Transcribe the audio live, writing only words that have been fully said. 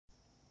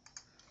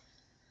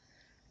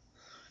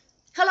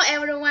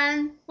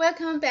everyone,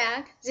 welcome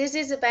back. This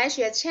is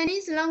Baixue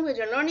Chinese language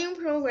learning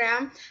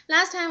program.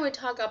 Last time we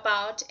talked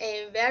about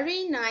a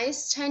very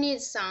nice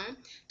Chinese song.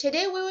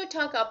 Today we will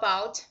talk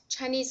about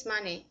Chinese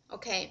money.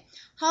 Okay,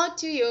 how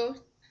do you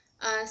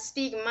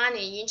speak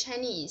money in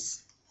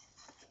Chinese?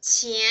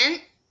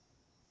 钱，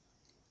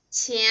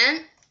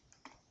钱，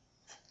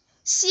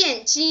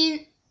现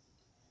金，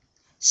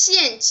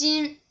现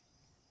金，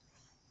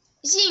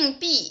硬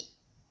币，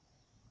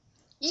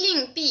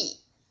硬币。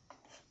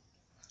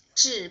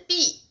纸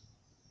币，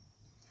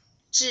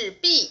纸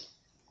币，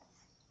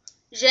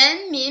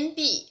人民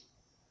币，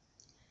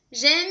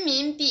人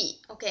民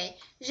币。Okay,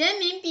 人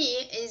民币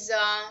is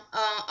the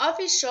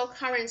official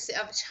currency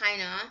of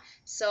China.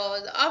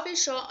 So the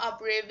official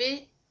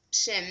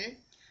abbreviation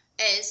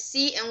is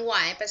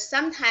CNY, but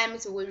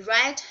sometimes we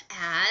write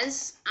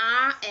as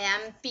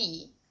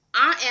RMB.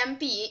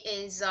 RMB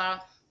is the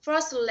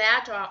first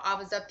letter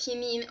of the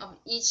pinyin of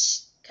each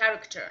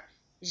character.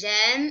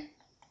 人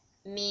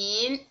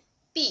民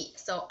币,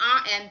 so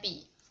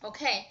RMB.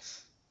 Okay.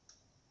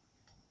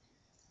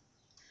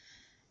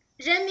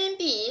 人民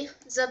币,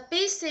 the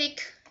basic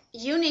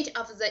unit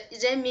of the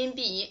人民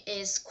币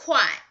is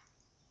块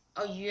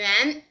or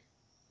yuan.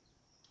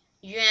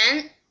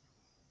 Yuan.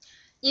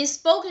 In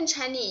spoken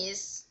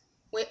Chinese,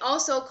 we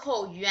also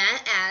call yuan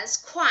as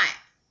块.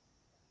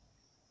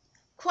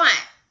 块.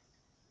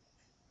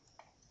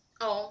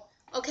 Oh,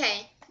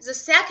 okay. The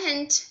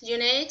second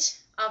unit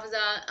of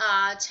the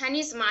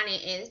Chinese money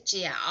is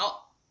角.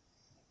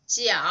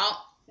 角.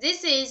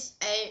 This is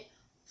a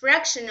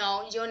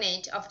fractional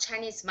unit of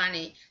Chinese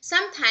money.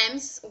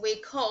 Sometimes we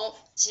call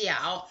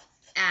角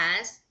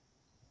as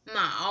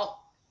毛.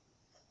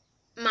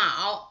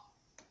 毛.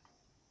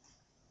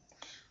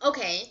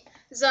 Okay,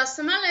 the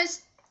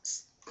smallest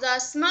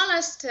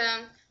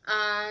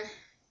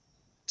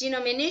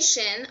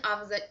denomination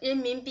of the 人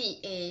民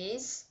币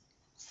is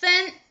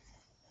分.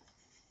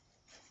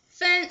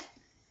 分.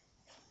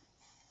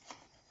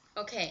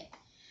 Okay.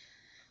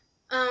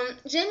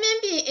 人民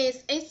币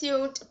is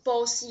issued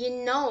both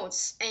in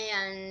notes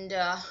and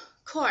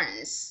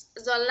coins.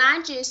 The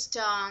largest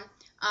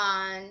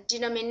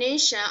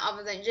denomination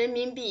of the 人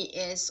民币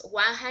is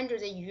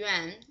 100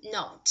 yuan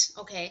note.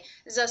 Okay,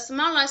 the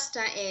smallest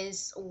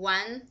is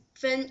 1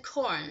 fen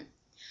coin.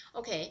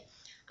 Okay,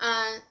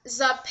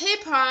 the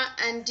paper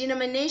and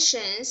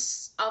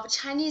denominations of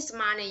Chinese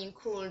money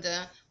include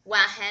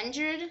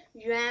 100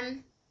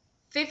 yuan,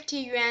 50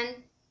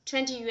 yuan,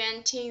 20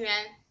 yuan, 10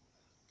 yuan,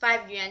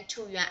 5 yuan,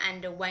 2 yuan,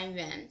 and 1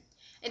 yuan.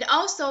 It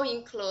also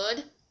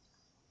includes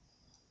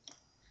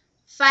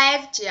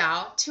 5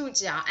 jiao, 2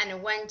 jiao,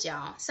 and 1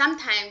 jiao.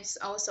 Sometimes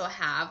also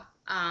have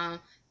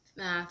 5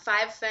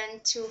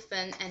 fen, 2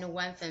 fen, and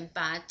 1 fen,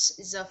 but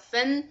the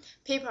fen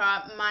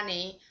paper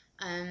money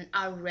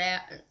are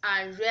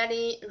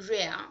really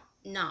rare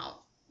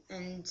now,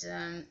 and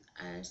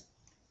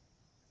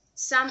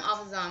some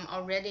of them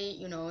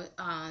already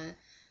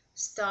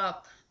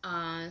stop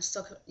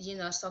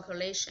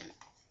circulation.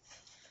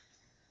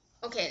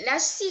 Okay,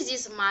 let's see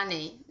this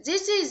money.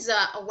 This is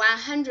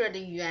 100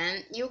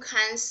 yuan. You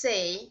can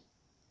say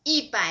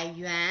 100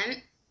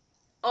 yuan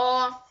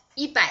or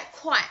 100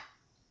块.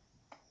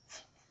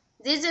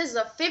 This is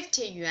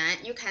 50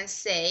 yuan. You can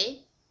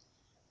say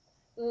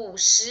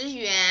 50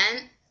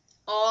 yuan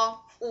or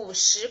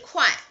 50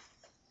块.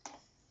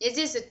 This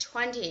is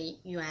 20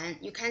 yuan.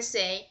 You can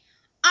say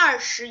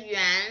 20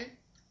 yuan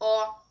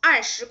or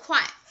 20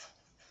块.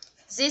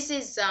 This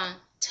is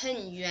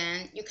 10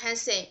 yuan. You can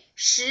say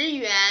 10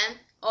 yuan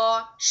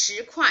or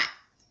 10块.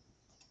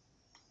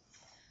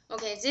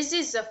 Okay, this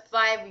is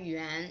 5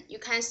 yuan. You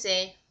can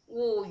say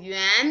 5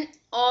 yuan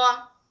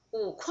or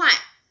 5块.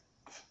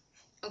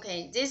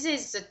 Okay, this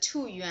is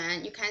 2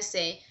 yuan. You can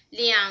say 2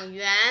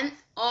 yuan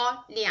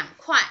or 2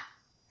块.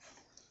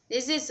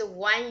 This is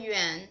 1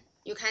 yuan.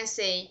 You can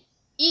say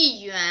 1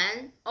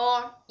 yuan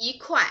or 1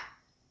块.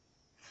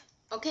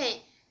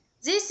 Okay,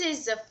 this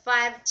is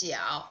 5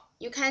 jiao.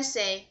 You can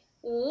say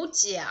 5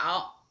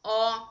 jiao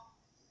or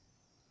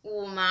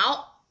 5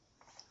毛.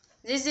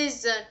 This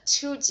is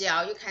 2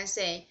 jiao. You can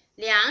say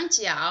 2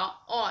 jiao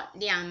or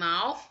 2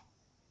毛.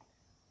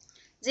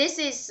 This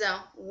is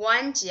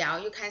 1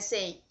 jiao. You can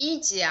say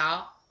 1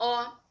 jiao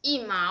or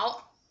 1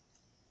毛.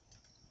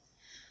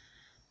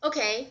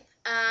 Okay,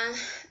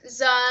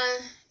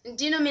 the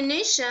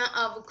denomination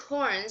of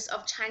coins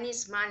of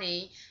Chinese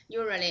money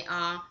usually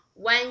are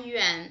 1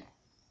 yuan,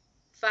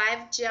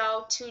 5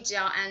 jiao, 2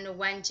 jiao, and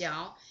 1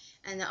 jiao,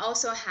 and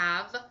also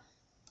have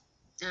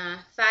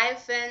 5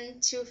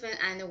 fen, 2 fen,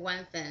 and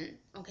 1 fen.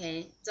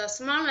 Okay, the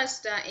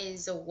smallest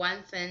is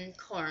 1 fen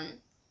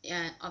coin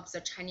of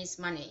the Chinese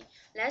money.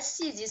 Let's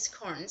see these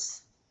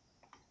coins.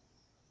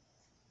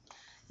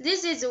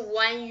 This is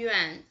 1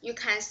 yuan. You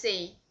can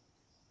say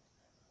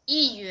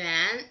 1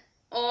 yuan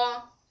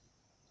or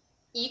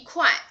 1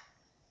块.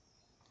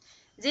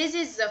 This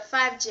is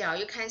 5 jiao.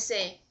 You can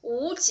say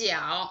 5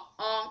 jiao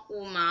or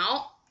 5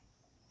毛.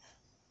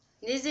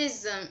 This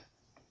is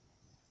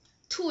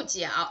 2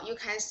 jiao. You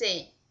can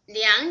say 2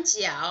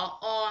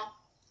 jiao or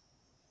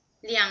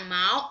 2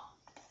毛.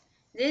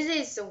 This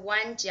is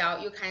 1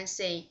角, you can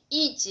say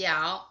 1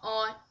角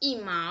or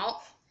 1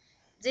毛.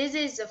 This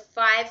is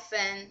 5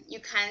分, you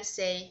can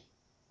say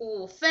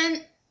 5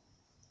分.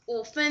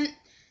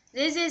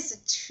 This is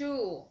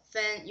 2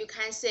分, you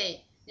can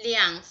say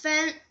 2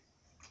分.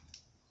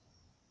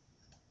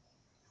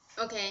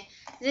 Okay,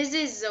 this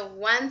is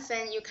 1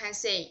分, you can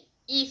say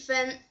 1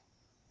分.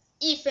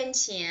 1分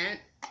钱,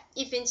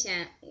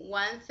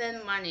 1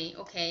分 money.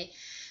 Okay,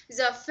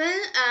 the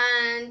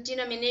分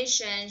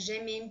denomination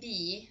人民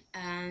币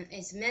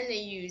is mainly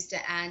used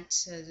at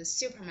the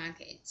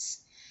supermarkets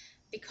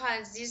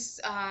because this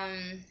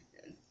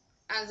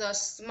the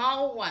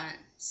small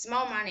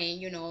money,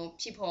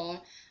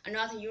 people are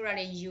not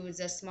usually use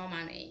the small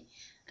money.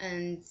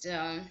 And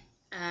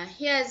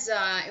here's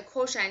a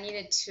quotation I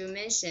needed to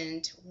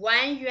mention: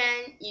 1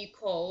元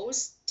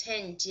equals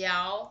 10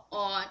角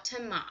or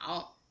 10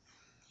毛.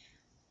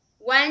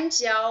 1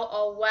角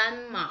or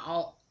 1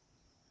毛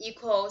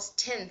equals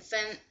 10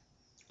分.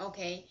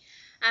 Okay,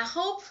 I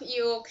hope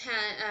you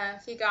can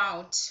figure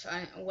out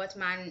what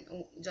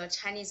the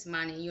Chinese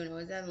money,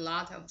 there's a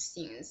lot of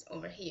things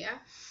over here.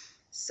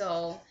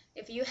 So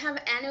if you have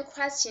any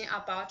question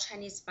about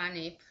Chinese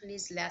money,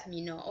 please let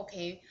me know.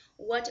 Okay,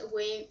 what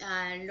we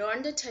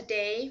learned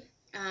today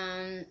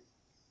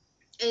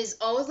is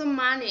all the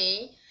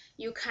money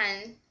you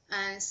can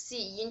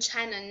see in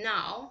China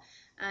now,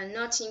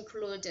 not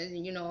include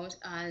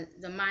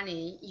the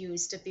money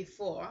used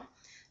before.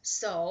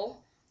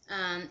 So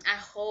I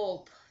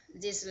hope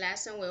this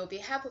lesson will be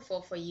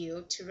helpful for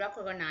you to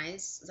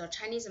recognize the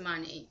Chinese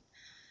money.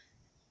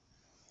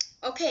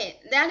 Okay,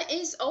 that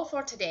is all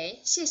for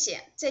today. 谢谢，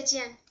再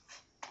见。